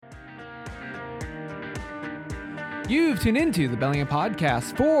You've tuned into the Bellingham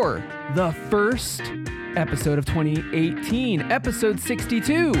Podcast for the first episode of 2018, episode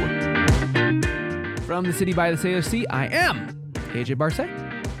 62. From the city by the Sailor Sea, I am AJ Barce.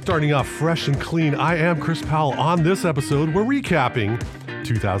 Starting off fresh and clean, I am Chris Powell. On this episode, we're recapping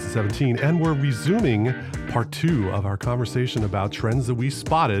 2017, and we're resuming part 2 of our conversation about trends that we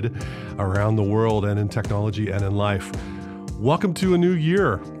spotted around the world and in technology and in life. Welcome to a new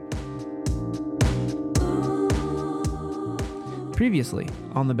year. Previously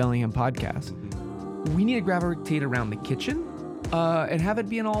on the Bellingham Podcast, we need to gravitate around the kitchen and have it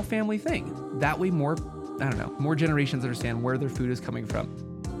be an all-family thing. That way more generations understand where their food is coming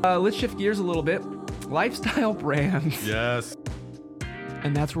from. Let's shift gears a little bit. Lifestyle brands. Yes.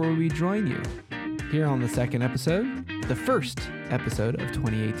 And that's where we join you here on the second episode, the first episode of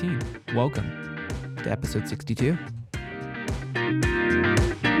 2018. Welcome to episode 62.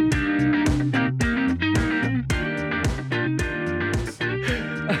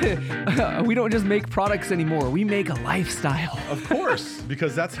 We don't just make products anymore. We make a lifestyle. Of course,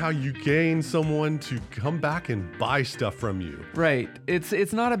 because that's how you gain someone to come back and buy stuff from you. Right.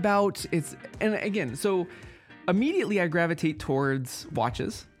 It's not about, and again, so immediately I gravitate towards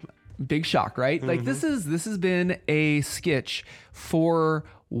watches. Big shock, right? Mm-hmm. Like this has been a sketch for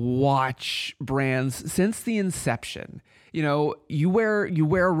watch brands since the inception. You know, you wear a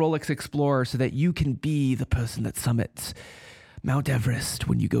Rolex Explorer so that you can be the person that summits Mount Everest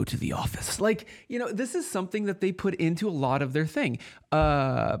when you go to the office. Like, you know, this is something that they put into a lot of their thing,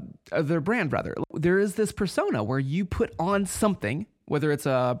 their brand rather. There is this persona where you put on something, whether it's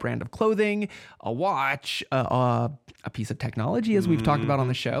a brand of clothing, a watch, a piece of technology, as we've talked about on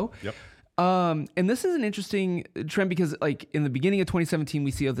the show. Yep. And this is an interesting trend because like in the beginning of 2017, we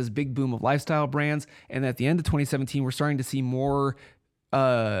see this big boom of lifestyle brands. And at the end of 2017, we're starting to see more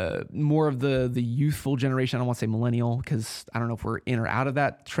of the youthful generation. I don't want to say millennial because I don't know if we're in or out of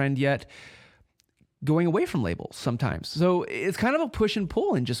that trend yet, going away from labels sometimes. So it's kind of a push and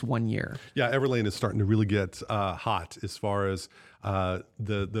pull in just 1 year. Yeah, Everlane is starting to really get hot as far as the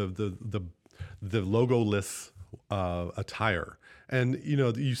logo-less attire. And, you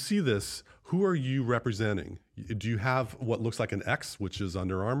know, you see this. Who are you representing? Do you have what looks like an X, which is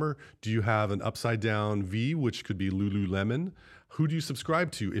Under Armour? Do you have an upside down V, which could be Lululemon? Who do you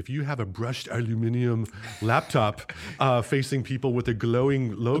subscribe to? If you have a brushed aluminum laptop facing people with a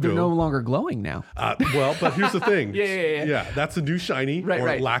glowing logo. They're no longer glowing now. Well, but here's the thing. Yeah, that's a new shiny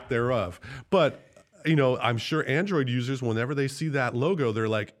or lack thereof. But, you know, I'm sure Android users, whenever they see that logo, they're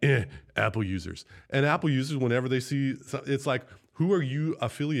like, Apple users. And Apple users, whenever they see, it's like, who are you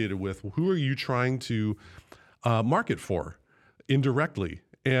affiliated with? Who are you trying to market for indirectly?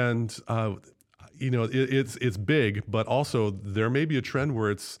 And, you know, it's big, but also there may be a trend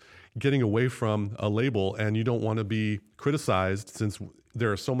where it's getting away from a label and you don't want to be criticized since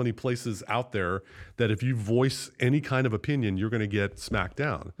there are so many places out there that if you voice any kind of opinion, you're going to get smacked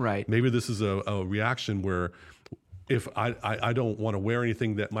down. Right. Maybe this is a reaction where if I don't want to wear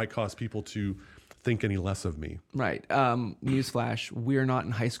anything that might cause people to think any less of me. Right. Newsflash, we're not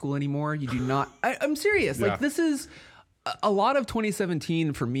in high school anymore. You do not. I'm serious. Yeah. Like this is a lot of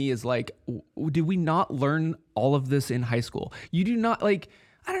 2017 for me is like, did we not learn all of this in high school? You do not like,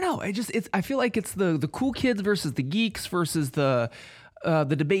 I don't know. I feel like it's the cool kids versus the geeks versus the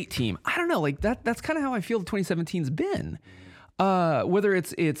debate team. I don't know. Like that's kind of how I feel 2017's been. Whether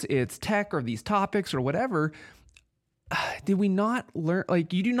it's tech or these topics or whatever. Did we not learn?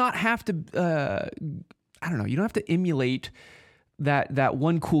 Like, you do not have to. I don't know. You don't have to emulate that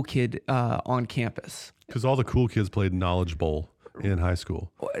one cool kid on campus. Because all the cool kids played Knowledge Bowl in high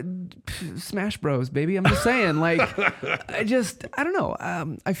school. Smash Bros, baby. I'm just saying. Like, I don't know.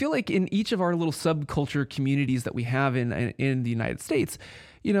 I feel like in each of our little subculture communities that we have in the United States,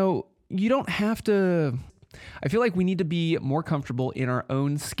 you know, you don't have to. I feel like we need to be more comfortable in our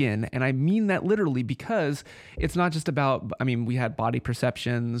own skin. And I mean that literally because it's not just about, I mean, we had body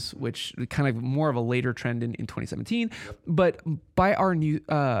perceptions, which kind of more of a later trend in 2017, but by our new,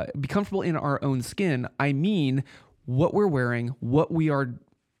 be comfortable in our own skin, I mean what we're wearing, what we are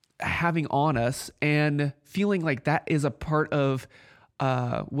having on us, and feeling like that is a part of,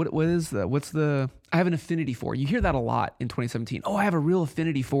 I have an affinity for. You hear that a lot in 2017. Oh, I have a real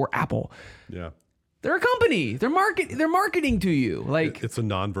affinity for Apple. Yeah. They're a company. They're marketing to you. Like it's a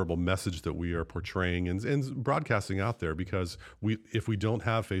nonverbal message that we are portraying and broadcasting out there because if we don't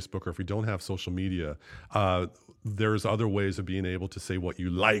have Facebook or if we don't have social media, there's other ways of being able to say what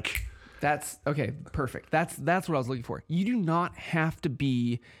you like That's okay. Perfect. That's what I was looking for. You do not have to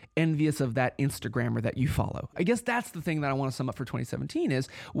be envious of that Instagrammer that you follow. I guess that's the thing that I want to sum up for 2017 is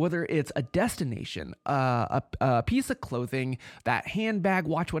whether it's a destination, a piece of clothing, that handbag,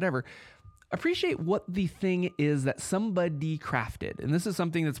 watch, whatever. Appreciate what the thing is that somebody crafted. And this is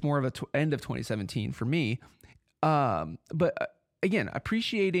something that's more of a end of 2017 for me. But again,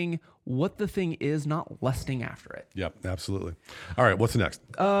 appreciating what the thing is, not lusting after it. Yep, absolutely. All right, what's next?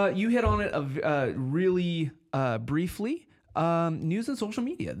 You hit on it really briefly. News and social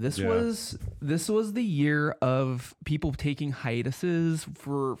media. This was the year of people taking hiatuses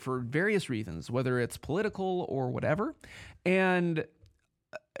for various reasons, whether it's political or whatever. And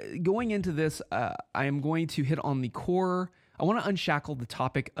going into this, I am going to hit on the core. I want to unshackle the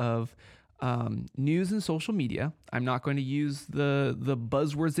topic of news and social media. I'm not going to use the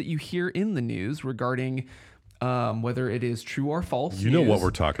buzzwords that you hear in the news regarding whether it is true or false. You know what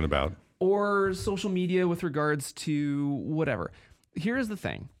we're talking about. Or social media with regards to whatever. Here's the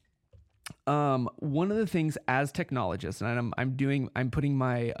thing. One of the things as technologists, and I'm putting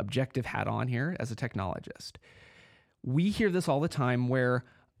my objective hat on here as a technologist. We hear this all the time where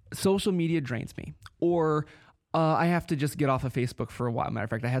social media drains me, or I have to just get off of Facebook for a while. Matter of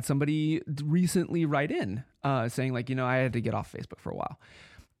fact, I had somebody recently write in saying like, I had to get off Facebook for a while.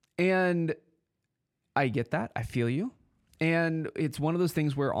 And I get that. I feel you. And it's one of those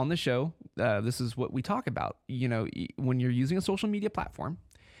things where on the show, this is what we talk about. When you're using a social media platform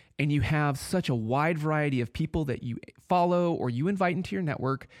and you have such a wide variety of people that you follow or you invite into your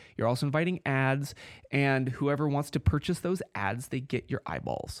network, you're also inviting ads, and whoever wants to purchase those ads, they get your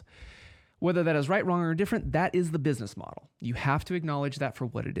eyeballs. Whether that is right, wrong, or different, that is the business model. You have to acknowledge that for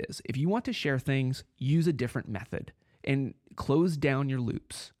what it is. If you want to share things, use a different method and close down your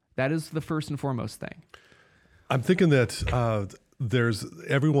loops. That is the first and foremost thing. I'm thinking that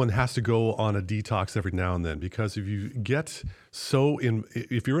everyone has to go on a detox every now and then, because if you get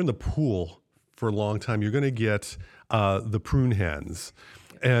if you're in the pool for a long time, you're going to get the prune hands.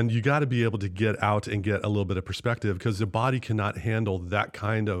 And you got to be able to get out and get a little bit of perspective, because the body cannot handle that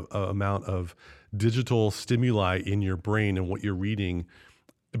kind of amount of digital stimuli in your brain and what you're reading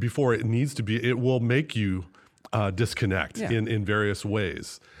before it needs to be. It will make you disconnect in various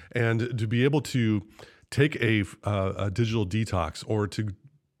ways. And to be able to take a digital detox or to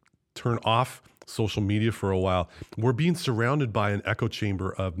turn off social media for a while, we're being surrounded by an echo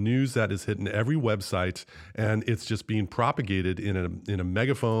chamber of news that is hitting every website, and it's just being propagated in a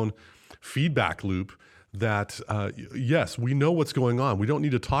megaphone feedback loop that, yes, we know what's going on. We don't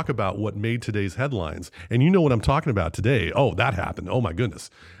need to talk about what made today's headlines. And you know what I'm talking about today. Oh, that happened. Oh, my goodness.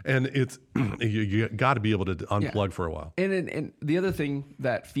 And it's you got to be able to unplug for a while. And the other thing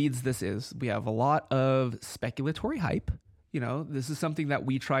that feeds this is we have a lot of speculatory hype. This is something that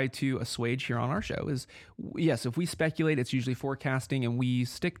we try to assuage here on our show is, yes, if we speculate, it's usually forecasting and we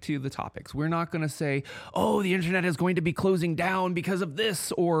stick to the topics. We're not going to say, oh, the internet is going to be closing down because of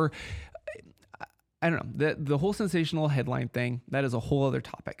this, or I don't know, the whole sensational headline thing, that is a whole other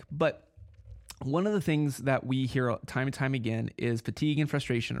topic. But one of the things that we hear time and time again is fatigue and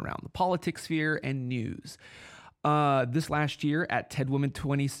frustration around the politics sphere and news. This last year at TED Women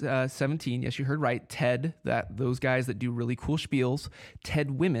 2017, yes, you heard right, TED, those guys that do really cool spiels, TED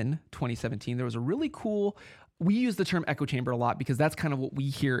Women 2017, there was a really cool, we use the term echo chamber a lot because that's kind of what we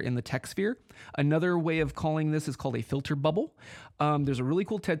hear in the tech sphere. Another way of calling this is called a filter bubble. There's a really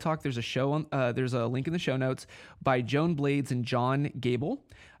cool TED Talk. There's a show there's a link in the show notes by Joan Blades and John Gable.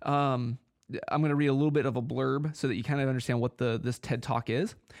 I'm going to read a little bit of a blurb so that you kind of understand what this TED Talk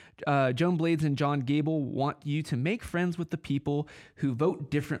is. Joan Blades and John Gable want you to make friends with the people who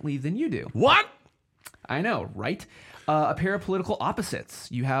vote differently than you do. What? I know, right? A pair of political opposites.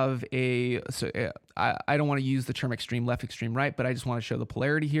 You have I don't want to use the term extreme left, extreme right, but I just want to show the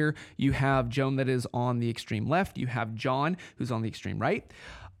polarity here. You have Joan that is on the extreme left. You have John who's on the extreme right.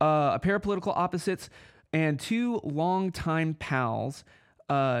 A pair of political opposites and two longtime pals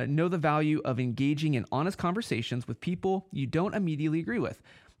know the value of engaging in honest conversations with people you don't immediately agree with.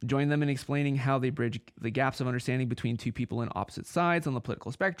 Join them in explaining how they bridge the gaps of understanding between two people in opposite sides on the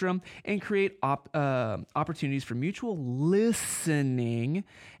political spectrum and create opportunities for mutual listening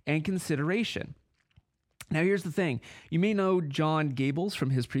and consideration. Now, here's the thing. You may know John Gables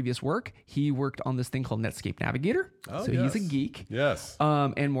from his previous work. He worked on this thing called Netscape Navigator. Oh, so yes. He's a geek. Yes.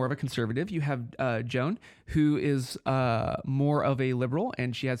 And more of a conservative. You have Joan, who is more of a liberal,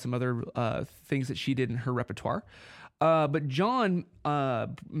 and she had some other things that she did in her repertoire. But John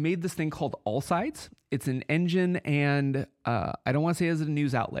made this thing called All Sides. It's an engine, and I don't want to say it's a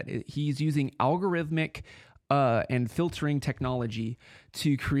news outlet. He's using algorithmic and filtering technology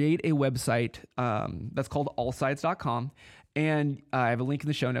to create a website that's called allsides.com. And I have a link in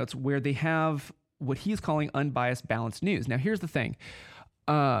the show notes where they have what he's calling unbiased, balanced news. Now, here's the thing,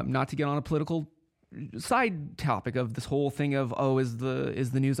 not to get on a political side topic of this whole thing of, is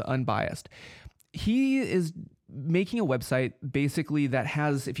the news unbiased? He is making a website basically that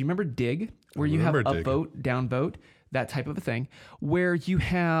has, if you remember Dig, where you have a vote, downvote, that type of a thing, where you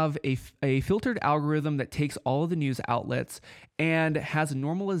have a filtered algorithm that takes all of the news outlets and has a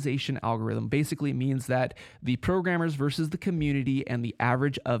normalization algorithm. Basically means that the programmers versus the community and the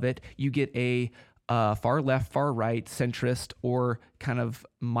average of it, you get a far left, far right, centrist, or kind of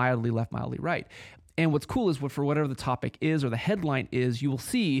mildly left, mildly right. And what's cool is for whatever the topic is or the headline is, you will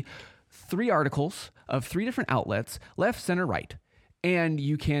see 3 articles of 3 different outlets, left, center, right. And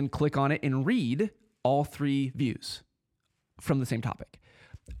you can click on it and read all 3 views from the same topic.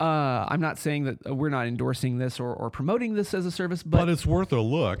 I'm not saying that we're not endorsing this or promoting this as a service, but it's worth a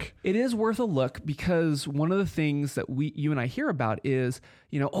look. It is worth a look because one of the things that you and I hear about is,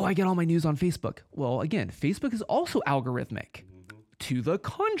 I get all my news on Facebook. Well, again, Facebook is also algorithmic. To the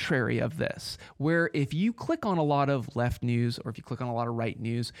contrary of this, where if you click on a lot of left news or if you click on a lot of right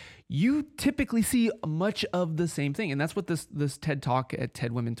news, you typically see much of the same thing. And that's what this TED Talk at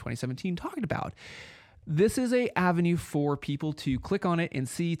TED Women 2017 talked about. This is an avenue for people to click on it and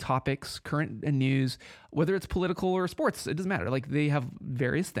see topics, current news, whether it's political or sports, it doesn't matter. Like, they have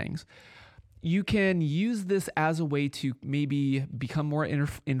various things. You can use this as a way to maybe become more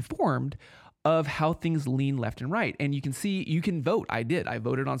informed of how things lean left and right. And you can vote. I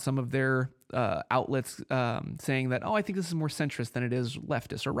voted on some of their outlets saying that, I think this is more centrist than it is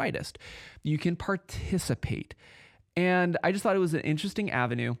leftist or rightist. You can participate. And I just thought it was an interesting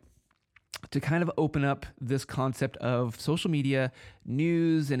avenue to kind of open up this concept of social media,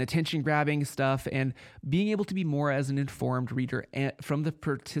 news, and attention-grabbing stuff, and being able to be more as an informed reader from the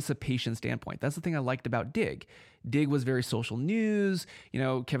participation standpoint. That's the thing I liked about Dig. Dig was very social news.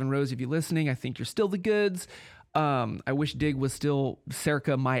 Kevin Rose, if you're listening, I think you're still the goods. I wish Dig was still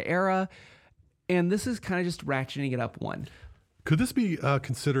circa my era. And this is kind of just ratcheting it up one. Could this be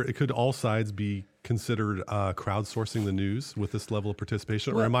considered, could all sides be considered crowdsourcing the news with this level of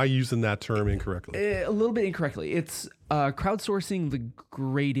participation? Or am I using that term incorrectly? A little bit incorrectly. It's crowdsourcing the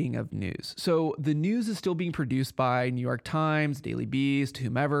grading of news. So the news is still being produced by New York Times, Daily Beast,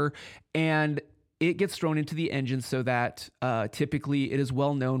 whomever, and it gets thrown into the engine so that typically it is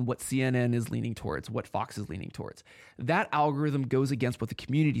well known what CNN is leaning towards, what Fox is leaning towards. That algorithm goes against what the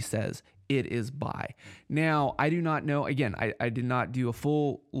community says it is by. Now, I do not know, again, I did not do a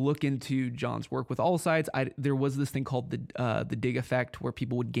full look into John's work with all sides. There was this thing called the Dig effect where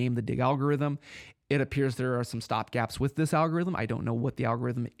people would game the Dig algorithm. It appears there are some stopgaps with this algorithm. I don't know what the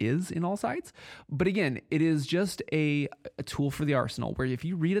algorithm is in all sides. But again, it is just a tool for the arsenal where if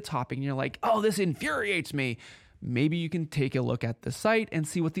you read a topic and you're like, this infuriates me, maybe you can take a look at the site and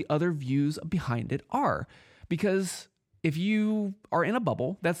see what the other views behind it are. Because if you are in a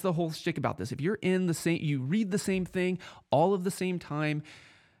bubble, that's the whole shtick about this. If you're in the same, you read the same thing all of the same time,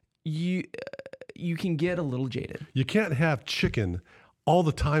 you can get a little jaded. You can't have chicken all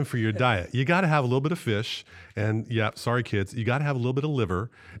the time for your diet. You got to have a little bit of fish, and sorry kids, you got to have a little bit of liver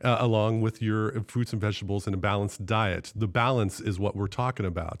along with your fruits and vegetables in a balanced diet. The balance is what we're talking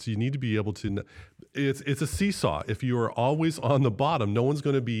about. So you need to be able to, it's a seesaw. If you are always on the bottom, no one's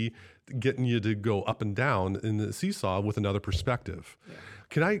going to be getting you to go up and down in the seesaw with another perspective.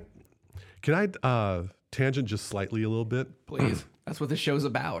 Yeah. Can I tangent just slightly a little bit? Please. That's what this show's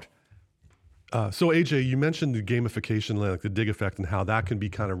about. So AJ, you mentioned the gamification, like the Dig effect, and how that can be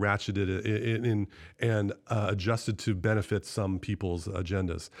kind of ratcheted and adjusted to benefit some people's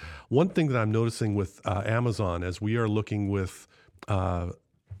agendas. One thing that I'm noticing with Amazon, as we are looking with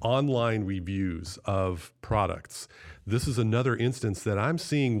online reviews of products, this is another instance that I'm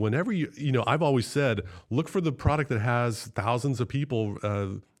seeing whenever I've always said, look for the product that has thousands of people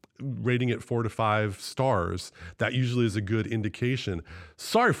rating it 4 to 5 stars. That usually is a good indication.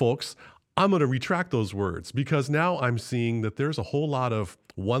 Sorry, folks. I'm going to retract those words because now I'm seeing that there's a whole lot of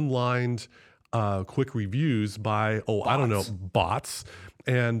one-lined quick reviews by, bots.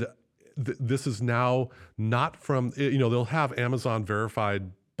 And this is now not from, they'll have Amazon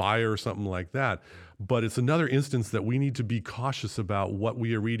verified buyer or something like that. But it's another instance that we need to be cautious about what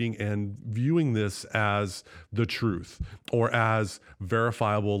we are reading and viewing this as the truth or as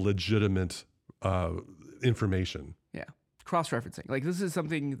verifiable, legitimate information. Yeah. Cross-referencing. Like, this is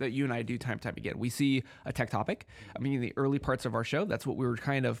something that you and I do time and time again. We see a tech topic. I mean, in the early parts of our show, that's what we were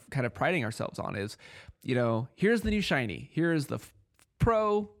kind of priding ourselves on is, here's the new shiny. Here's the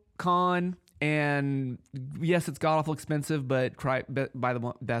pro, con, And yes, it's god awful expensive, but buy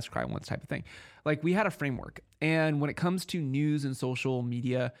the best, cry once type of thing. Like, we had a framework. And when it comes to news and social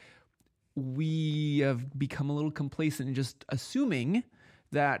media, we have become a little complacent in just assuming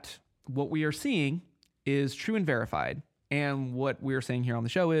that what we are seeing is true and verified. And what we're saying here on the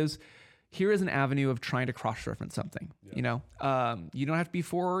show is, here is an avenue of trying to cross-reference something. Yeah. You know, you don't have to be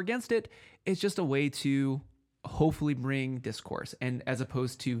for or against it. It's just a way to hopefully bring discourse, and as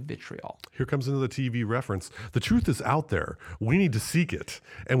opposed to vitriol. Here comes another TV reference. The truth is out there. We need to seek it,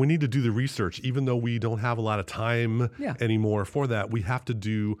 and we need to do the research. Even though we don't have a lot of time anymore for that, we have to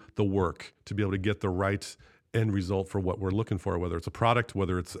do the work to be able to get the right end result for what we're looking for, whether it's a product,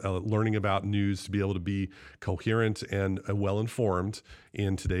 whether it's learning about news, to be able to be coherent and well-informed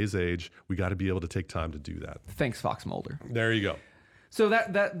in today's age. We got to be able to take time to do that. Thanks, Fox Mulder. There you go. So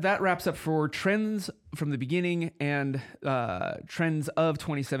that wraps up for trends from the beginning and trends of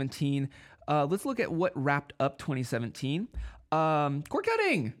 2017. Let's look at what wrapped up 2017. Cord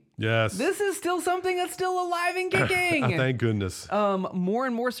cutting. Yes. This is still something that's still alive and kicking. Thank goodness. More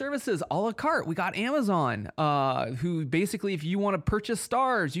and more services, a la carte. We got Amazon, who basically, if you want to purchase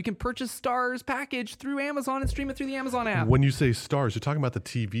Stars, you can purchase Stars package through Amazon and stream it through the Amazon app. When you say Stars, you're talking about the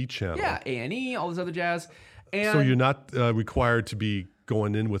TV channel. Yeah, A&E, all this other jazz. And so you're not required to be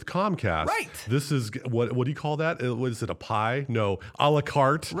going in with Comcast. Right. This is, what do you call that? What is it, a pie? No, a la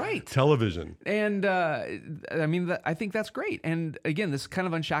carte television. And I mean, I think that's great. And again, this kind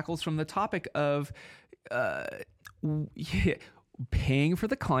of unshackles from the topic of paying for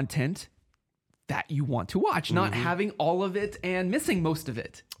the content that you want to watch, not having all of it and missing most of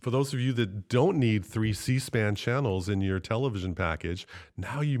it. For those of you that don't need 3 C-SPAN channels in your television package,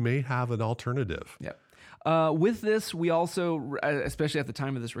 now you may have an alternative. Yep. With this, we also, especially at the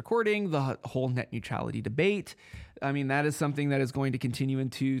time of this recording, the whole net neutrality debate. I mean, that is something that is going to continue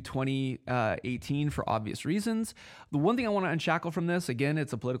into 2018 for obvious reasons. The one thing I want to unshackle from this, again,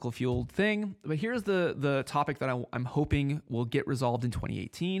 it's a political fueled thing, but here's the topic that I'm hoping will get resolved in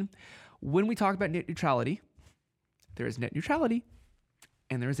 2018. When we talk about net neutrality, there is net neutrality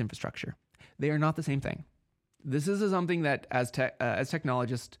and there is infrastructure. They are not the same thing. This is something that as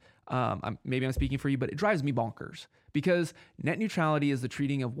technologists, maybe I'm speaking for you, but it drives me bonkers, because net neutrality is the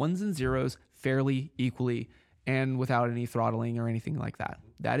treating of ones and zeros fairly, equally, and without any throttling or anything like that.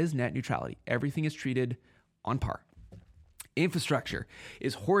 That is net neutrality. Everything is treated on par. Infrastructure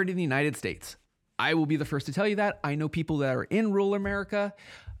is hoarded in the United States. I will be the first to tell you that. I know people that are in rural America.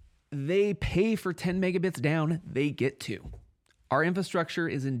 They pay for 10 megabits down. They get 2. Our infrastructure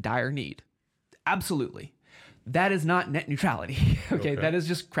is in dire need. Absolutely. That is not net neutrality. Okay. That is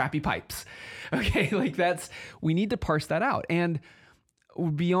just crappy pipes. Okay. Like, we need to parse that out. And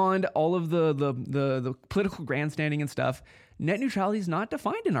beyond all of the political grandstanding and stuff, net neutrality is not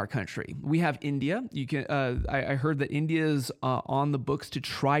defined in our country. We have India. You can, I heard that India is on the books to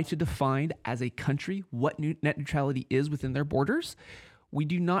try to define as a country what net neutrality is within their borders. We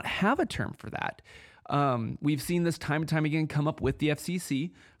do not have a term for that. We've seen this time and time again come up with the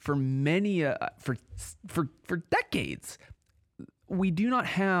FCC for many, for decades. We do not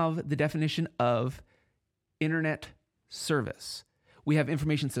have the definition of internet service. We have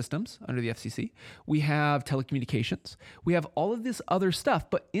information systems under the FCC. We have telecommunications. We have all of this other stuff,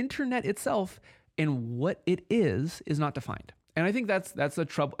 but internet itself and what it is not defined. And I think that's the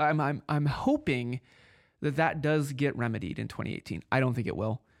trouble. I'm hoping that does get remedied in 2018. I don't think it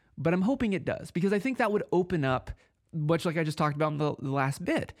will, but I'm hoping it does, because I think that would open up, much like I just talked about in the last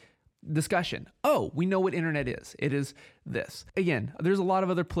bit, discussion. Oh, we know what internet is. It is this. Again, there's a lot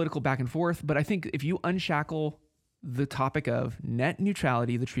of other political back and forth, but I think if you unshackle the topic of net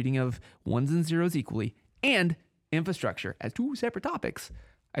neutrality, the treating of ones and zeros equally, and infrastructure as 2 separate topics,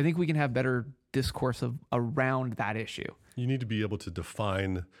 I think we can have better discourse around that issue. You need to be able to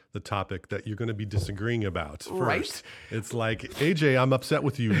define the topic that you're going to be disagreeing about first. Right. It's like, AJ, I'm upset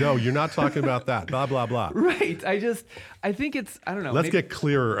with you. No, you're not talking about that. Blah, blah, blah. Right. I think it's, I don't know. Let's get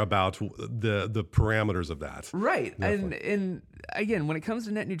clearer about the parameters of that. Right. And again, when it comes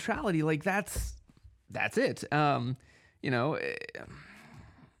to net neutrality, like that's it.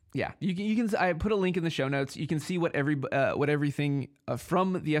 Yeah, you can. I put a link in the show notes. You can see what everything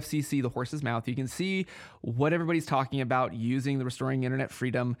from the FCC, the horse's mouth. You can see what everybody's talking about using the Restoring Internet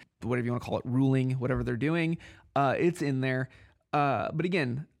Freedom, whatever you want to call it, ruling, whatever they're doing. It's in there. But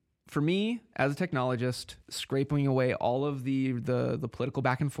again, for me as a technologist, scraping away all of the political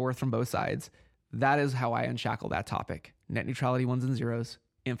back and forth from both sides, that is how I unshackle that topic. Net neutrality, ones and zeros,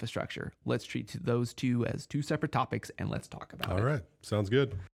 infrastructure. Let's treat those 2 as 2 separate topics, and let's talk about it. All right, sounds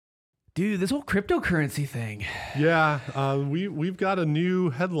good. Dude, this whole cryptocurrency thing. Yeah, we've got a new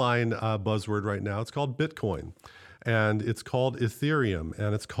headline buzzword right now. It's called Bitcoin, and it's called Ethereum,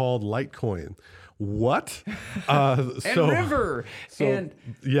 and it's called Litecoin. What? And River. And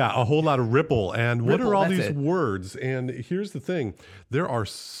yeah, a whole lot of Ripple. And what Ripple, are all that's these it. words? And here's the thing: there are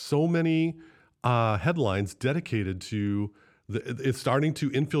so many headlines dedicated to. It's starting to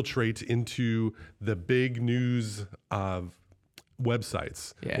infiltrate into the big news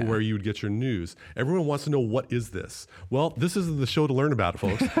websites where you would get your news. Everyone wants to know, what is this? Well, this is the show to learn about it,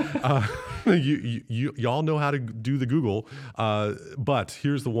 folks. Y'all know how to do the Google, but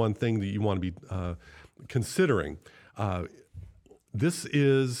here's the one thing that you want to be considering. This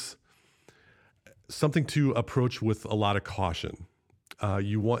is something to approach with a lot of caution.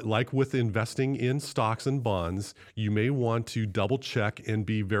 You want, like with investing in stocks and bonds, you may want to double check and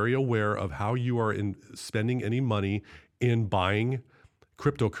be very aware of how you are spending any money in buying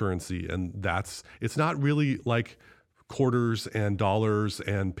cryptocurrency. And it's not really like quarters and dollars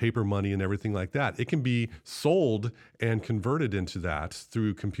and paper money and everything like that. It can be sold and converted into that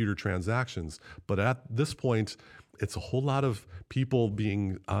through computer transactions. But at this point, it's a whole lot of people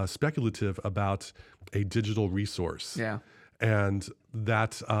being speculative about a digital resource. yeah. And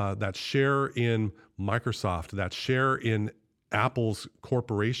that share in Microsoft, that share in Apple's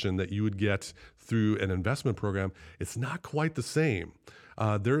corporation that you would get through an investment program, it's not quite the same.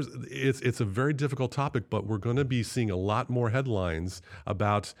 It's a very difficult topic, but we're going to be seeing a lot more headlines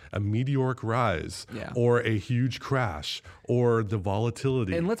about a meteoric rise or a huge crash or the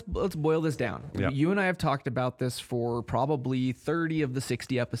volatility. And let's boil this down. Yep. You and I have talked about this for probably 30 of the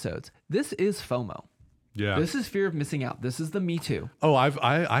 60 episodes. This is FOMO. Yeah. This is fear of missing out. This is the Me Too. Oh,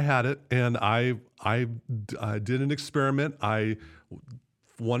 I had it, and I did an experiment. I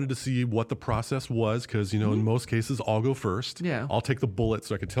wanted to see what the process was because, in most cases, I'll go first. Yeah. I'll take the bullet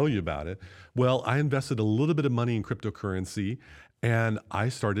so I can tell you about it. Well, I invested a little bit of money in cryptocurrency, and I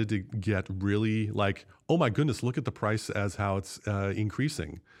started to get really like, oh my goodness, look at the price as how it's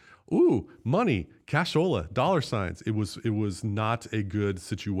increasing. Ooh, money, cashola, dollar signs. It was not a good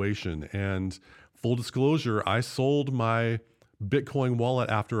situation. And full disclosure, I sold my Bitcoin wallet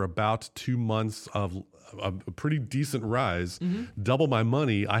after about 2 months of a pretty decent rise, double my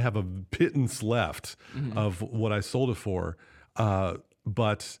money. I have a pittance left of what I sold it for.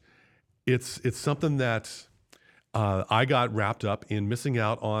 But it's something that I got wrapped up in missing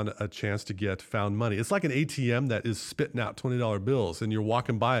out on a chance to get found money. It's like an ATM that is spitting out $20 bills and you're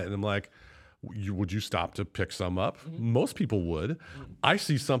walking by it and I'm like, would you stop to pick some up? Most people would. I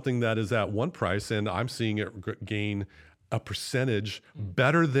see something that is at one price and I'm seeing it gain a percentage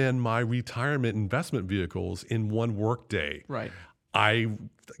better than my retirement investment vehicles in one work day. Right. I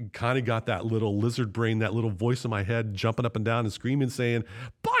kind of got that little lizard brain, that little voice in my head jumping up and down and screaming, saying,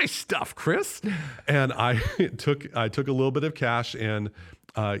 "Buy stuff, Chris!" And I took a little bit of cash and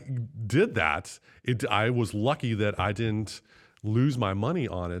did that. I was lucky that I didn't lose my money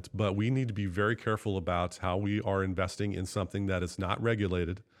on it, but we need to be very careful about how we are investing in something that is not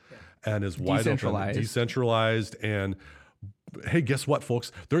regulated and is wide open, decentralized. And hey, guess what,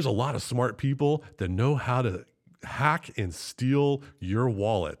 folks? There's a lot of smart people that know how to hack and steal your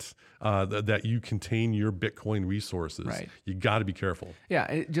wallet that you contain your Bitcoin resources. Right. You got to be careful. Yeah,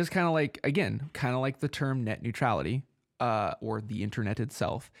 it just kind of like, again, kind of like the term net neutrality or the internet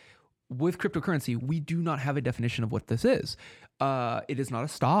itself. With cryptocurrency, we do not have a definition of what this is. It is not a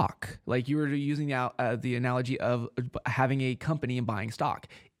stock. Like you were using the analogy of having a company and buying stock.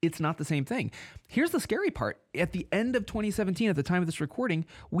 It's not the same thing. Here's the scary part. At the end of 2017, at the time of this recording,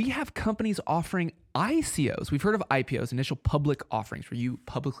 we have companies offering ICOs. We've heard of IPOs, initial public offerings, where you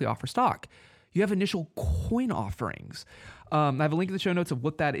publicly offer stock. You have initial coin offerings. I have a link in the show notes of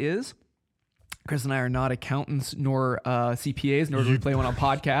what that is. Chris and I are not accountants nor CPAs, nor do we play one on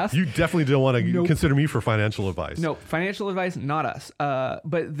podcasts. You definitely don't want to consider me for financial advice. No, financial advice, not us.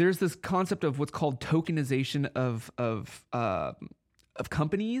 But there's this concept of what's called tokenization of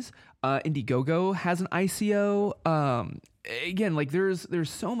companies. Indiegogo has an ICO. Again, like there's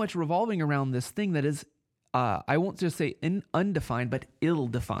so much revolving around this thing that is, I won't just say undefined, but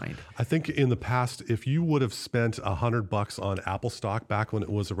ill-defined. I think in the past, if you would have spent $100 on Apple stock back when it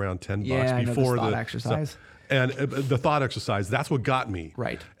was around $10 before the thought exercise. And the thought exercise, that's what got me.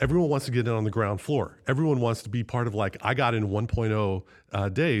 Right. Everyone wants to get in on the ground floor. Everyone wants to be part of, like, I got in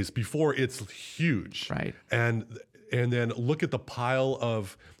 1.0 days before it's huge. Right. And then look at the pile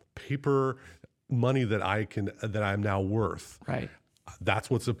of paper money that I'm now worth. Right. That's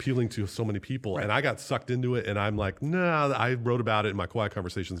what's appealing to so many people. Right. And I got sucked into it and I'm like, nah, I wrote about it in my Quiet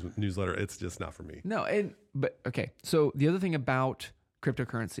Conversations newsletter. It's just not for me. No. But okay. So the other thing about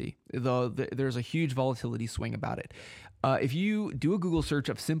cryptocurrency. There's a huge volatility swing about it. If you do a Google search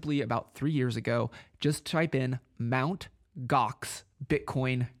of simply about 3 years ago, just type in Mount Gox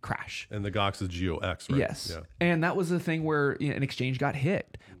Bitcoin crash. And the Gox is GOX, right? Yes. Yeah. And that was the thing where an exchange got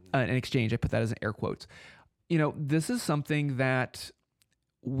hit. An exchange, I put that as in air quotes. This is something that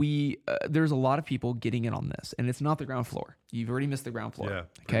there's a lot of people getting in on this, and it's not the ground floor. You've already missed the ground floor. Yeah.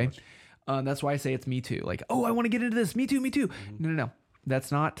 Okay. That's why I say it's me too. Like, oh, I want to get into this. Me too. Mm-hmm. No.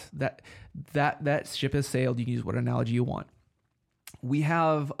 That's not that ship has sailed. You can use what analogy you want. We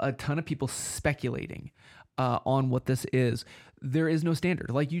have a ton of people speculating on what this is. There is no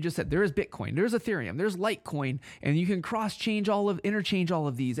standard. Like you just said, there is Bitcoin, there's Ethereum, there's Litecoin, and you can interchange all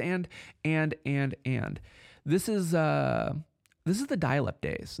of these. And this is the dial-up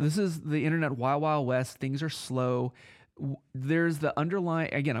days. This is the internet wild, wild west. Things are slow. There's the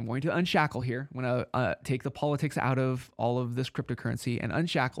underlying, again, I'm going to unshackle here. I'm going to take the politics out of all of this cryptocurrency and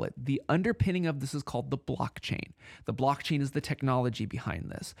unshackle it. The underpinning of this is called the blockchain. The blockchain is the technology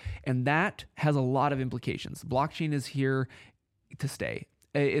behind this. And that has a lot of implications. Blockchain is here to stay.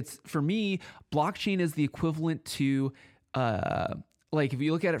 For me, blockchain is the equivalent to, like if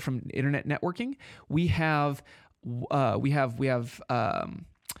you look at it from internet networking, we have Wi-Fi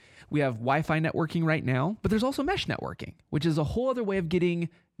networking right now, but there's also mesh networking, which is a whole other way of getting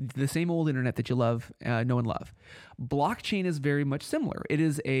the same old internet that you love, know and love. Blockchain is very much similar. It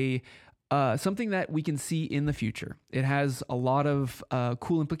is something that we can see in the future. It has a lot of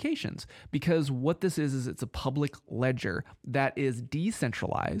cool implications because what this is it's a public ledger that is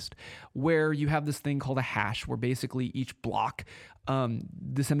decentralized, where you have this thing called a hash, where basically each block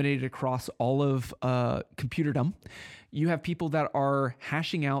disseminated across all of computerdom. You have people that are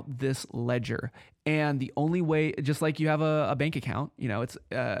hashing out this ledger, and the only way, just like you have a bank account, it's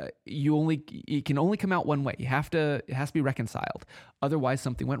it can only come out one way. It has to be reconciled. Otherwise,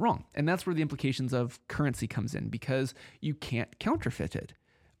 something went wrong, and that's where the implications of currency comes in, because you can't counterfeit it,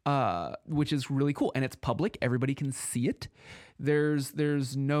 which is really cool, and it's public. Everybody can see it.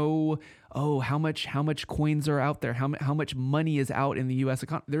 There's no how much coins are out there, how much money is out in the U.S.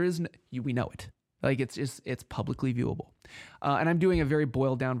 economy. There is we know it. Like it's publicly viewable, and I'm doing a very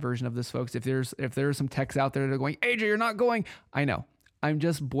boiled down version of this, folks. If there's some techs out there that are going, AJ, you're not going. I know. I'm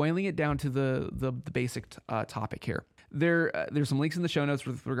just boiling it down to the basic topic here. There's some links in the show notes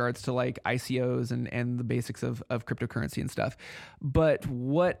with regards to like ICOs and the basics of cryptocurrency and stuff. But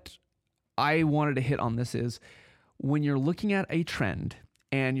what I wanted to hit on this is when you're looking at a trend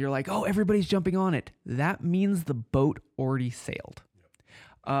and you're like, oh, everybody's jumping on it, that means the boat already sailed.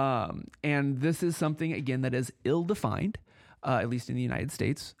 And this is something, again, that is ill-defined, at least in the United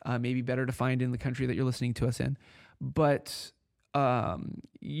States, maybe better defined in the country that you're listening to us in. But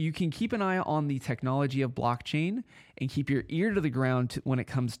you can keep an eye on the technology of blockchain and keep your ear to the ground when it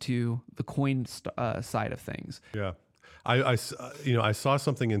comes to the coin side of things. Yeah. I saw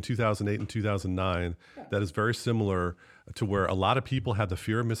something in 2008 and 2009 that is very similar to where a lot of people had the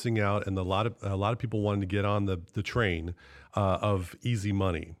fear of missing out, and a lot of people wanted to get on the train of easy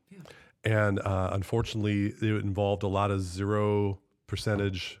money. Yeah. And unfortunately, it involved a lot of 0%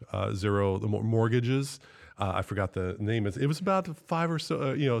 mortgages. I forgot the name. It was about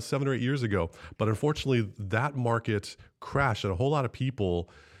 7 or 8 years ago. But unfortunately, that market crashed, and a whole lot of people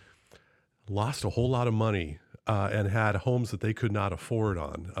lost a whole lot of money. And had homes that they could not afford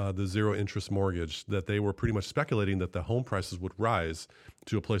on, the zero interest mortgage, that they were pretty much speculating that the home prices would rise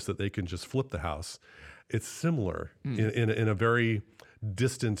to a place that they can just flip the house. It's similar in a very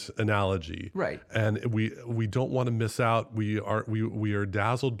distant analogy. Right. And we don't want to miss out. We are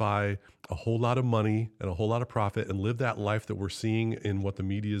dazzled by a whole lot of money and a whole lot of profit and live that life that we're seeing in what the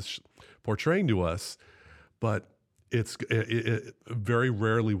media is portraying to us. But it very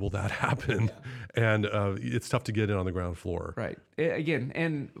rarely will that happen, and it's tough to get in on the ground floor. Right. Again,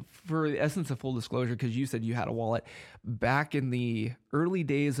 and for the essence of full disclosure, because you said you had a wallet back in the early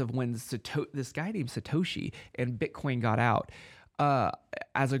days of when this guy named Satoshi and Bitcoin got out,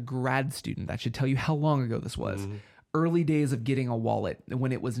 as a grad student, that should tell you how long ago this was. Mm-hmm. Early days of getting a wallet,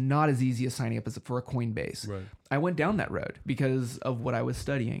 when it was not as easy as signing up as for a Coinbase. Right. I went down that road because of what I was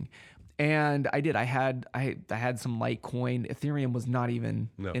studying. And I did. I had some Litecoin. Ethereum was not even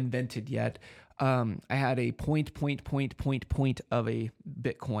invented yet. I had a point of a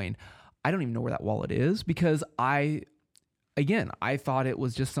Bitcoin. I don't even know where that wallet is, because I thought it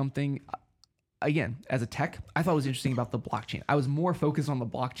was just something. Again, as a tech, I thought it was interesting about the blockchain. I was more focused on the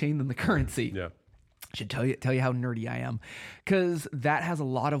blockchain than the currency. Yeah. Should tell you how nerdy I am, because that has a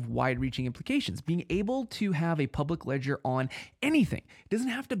lot of wide-reaching implications. Being able to have a public ledger on anything, it doesn't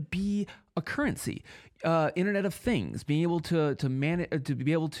have to be a currency. Internet of Things, being able to manage, to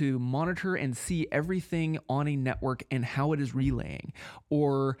be able to monitor and see everything on a network and how it is relaying,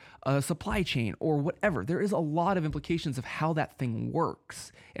 or a supply chain, or whatever. There is a lot of implications of how that thing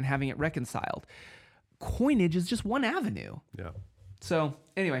works and having it reconciled. Coinage is just one avenue. Yeah. So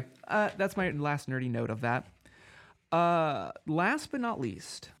anyway, that's my last nerdy note of that. Last but not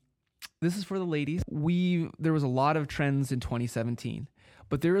least, this is for the ladies. There was a lot of trends in 2017,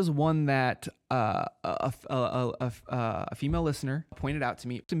 but there is one that a female listener pointed out to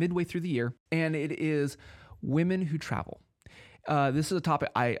me midway through the year, and it is women who travel. This is a topic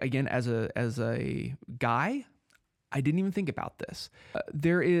as a guy, I didn't even think about this.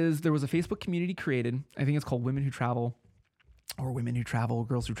 There was a Facebook community created. I think it's called Women Who Travel. Or Women Who Travel,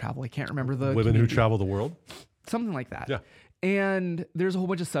 Girls Who Travel. I can't remember the Women community. Who Travel the World? Something like that. Yeah. And there's a whole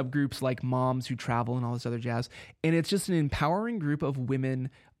bunch of subgroups like Moms Who Travel and all this other jazz. And it's just an empowering group of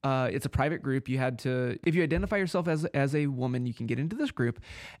women. It's a private group. If you identify yourself as a woman, you can get into this group.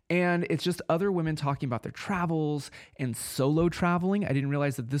 And it's just other women talking about their travels and solo traveling. I didn't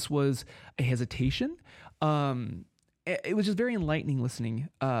realize that this was a hesitation. It was just very enlightening listening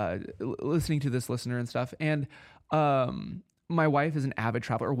to this listener and stuff. And my wife is an avid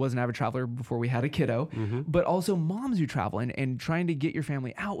traveler, or was an avid traveler before we had a kiddo, but also moms who travel and trying to get your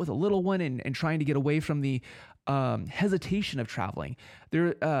family out with a little one and trying to get away from the hesitation of traveling.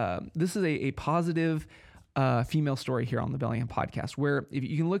 This is a positive female story here on the Bellingham podcast, where if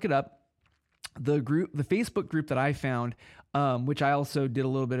you can look it up, the Facebook group that I found, which I also did a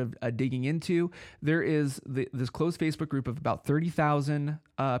little bit of digging into, there is this closed Facebook group of about 30,000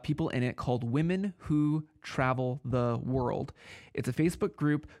 people in it called Women Who Travel the World. It's a Facebook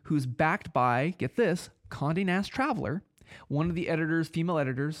group who's backed by, get this, Condé Nast Traveler, one of the editors, female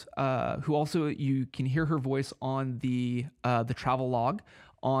editors, who also, you can hear her voice on the travel log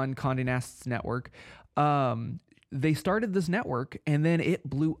on Condé Nast's network. They started this network and then it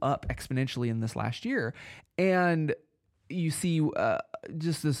blew up exponentially in this last year. And you see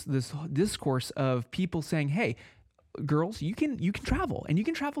just this discourse of people saying, hey, girls, you can travel, and you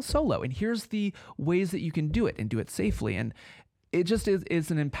can travel solo, and here's the ways that you can do it and do it safely. And it just is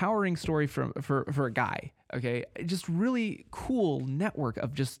an empowering story for a guy. Okay. Just really cool network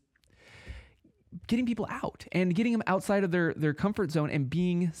of just getting people out and getting them outside of their comfort zone and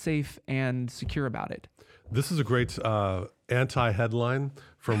being safe and secure about it. This is a great anti-headline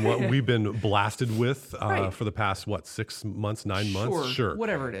from what we've been blasted with Right. for the past, 6 months, 9 months? Sure.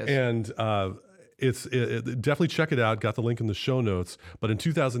 Whatever it is. And it definitely check it out. Got the link in the show notes. But in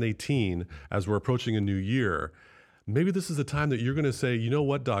 2018, as we're approaching a new year, maybe this is the time that you're going to say, you know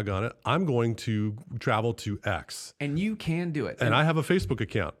what, doggone it, I'm going to travel to X. And you can do it. And I have a Facebook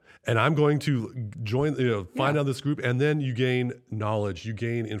account. And I'm going to join, find out this group, and then you gain knowledge, you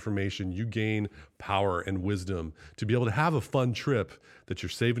gain information, you gain power and wisdom to be able to have a fun trip that you're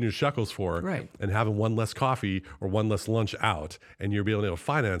saving your shekels for, Right. and having one less coffee or one less lunch out, and you're being able to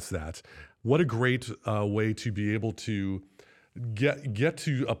finance that. What a great way to be able to get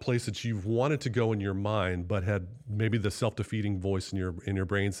to a place that you've wanted to go in your mind, but had maybe the self-defeating voice in your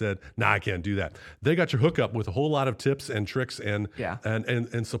brain said, "Nah, I can't do that." They got your hookup with a whole lot of tips and tricks and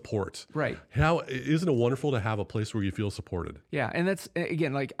support. Right. How isn't it wonderful to have a place where you feel supported? Yeah, and that's,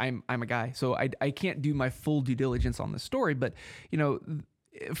 again, like I'm a guy, so I can't do my full due diligence on this story, but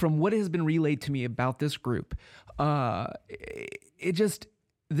from what has been relayed to me about this group, it just.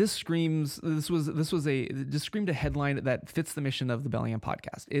 This screamed a headline that fits the mission of the Bellingham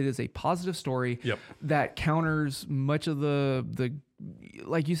podcast. It is a positive story that counters much of the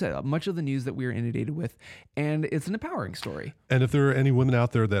like you said, much of the news that we are inundated with, and it's an empowering story. And if there are any women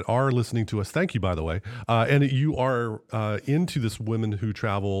out there that are listening to us, thank you, by the way, and you are into this Women Who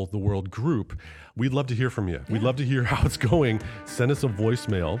Travel the World group, we'd love to hear from you. Yeah. We'd love to hear how it's going. Send us a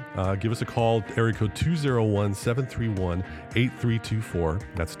voicemail. Give us a call, area code 201-731-8324.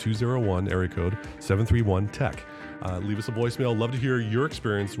 That's 201, area code 731-TECH. Leave us a voicemail. Love to hear your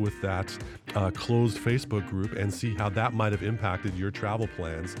experience with that closed Facebook group and see how that might have impacted your travel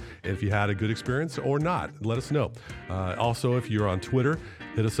plans. And if you had a good experience or not, let us know. Also, if you're on Twitter,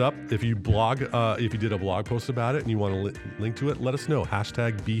 hit us up. If you blog, if you did a blog post about it and you want to link to it, let us know.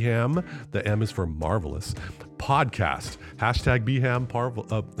 Hashtag BHAM. The M is for marvelous. Podcast. Hashtag BHAM.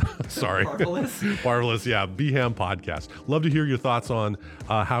 Sorry. Marvelous. Marvelous. Yeah. BHAM podcast. Love to hear your thoughts on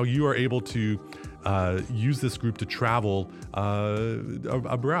how you are able to use this group to travel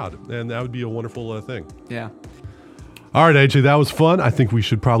abroad, and that would be a wonderful thing. Yeah. All right, AJ, that was fun. I think we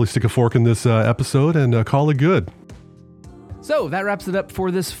should probably stick a fork in this episode and call it good. So that wraps it up for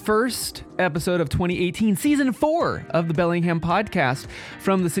this first episode of 2018, season 4 of the Bellingham podcast.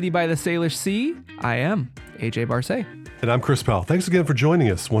 From the city by the Salish Sea, I am AJ Barcet. And I'm Chris Powell. Thanks again for joining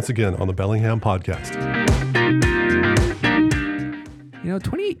us once again on the Bellingham podcast.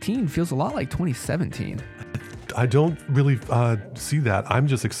 2018 feels a lot like 2017. I don't really see that. I'm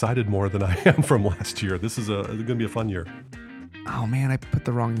just excited more than I am from last year. This is going to be a fun year. Oh man, I put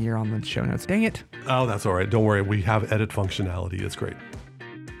the wrong year on the show notes. Dang it. Oh, that's all right. Don't worry. We have edit functionality. It's great.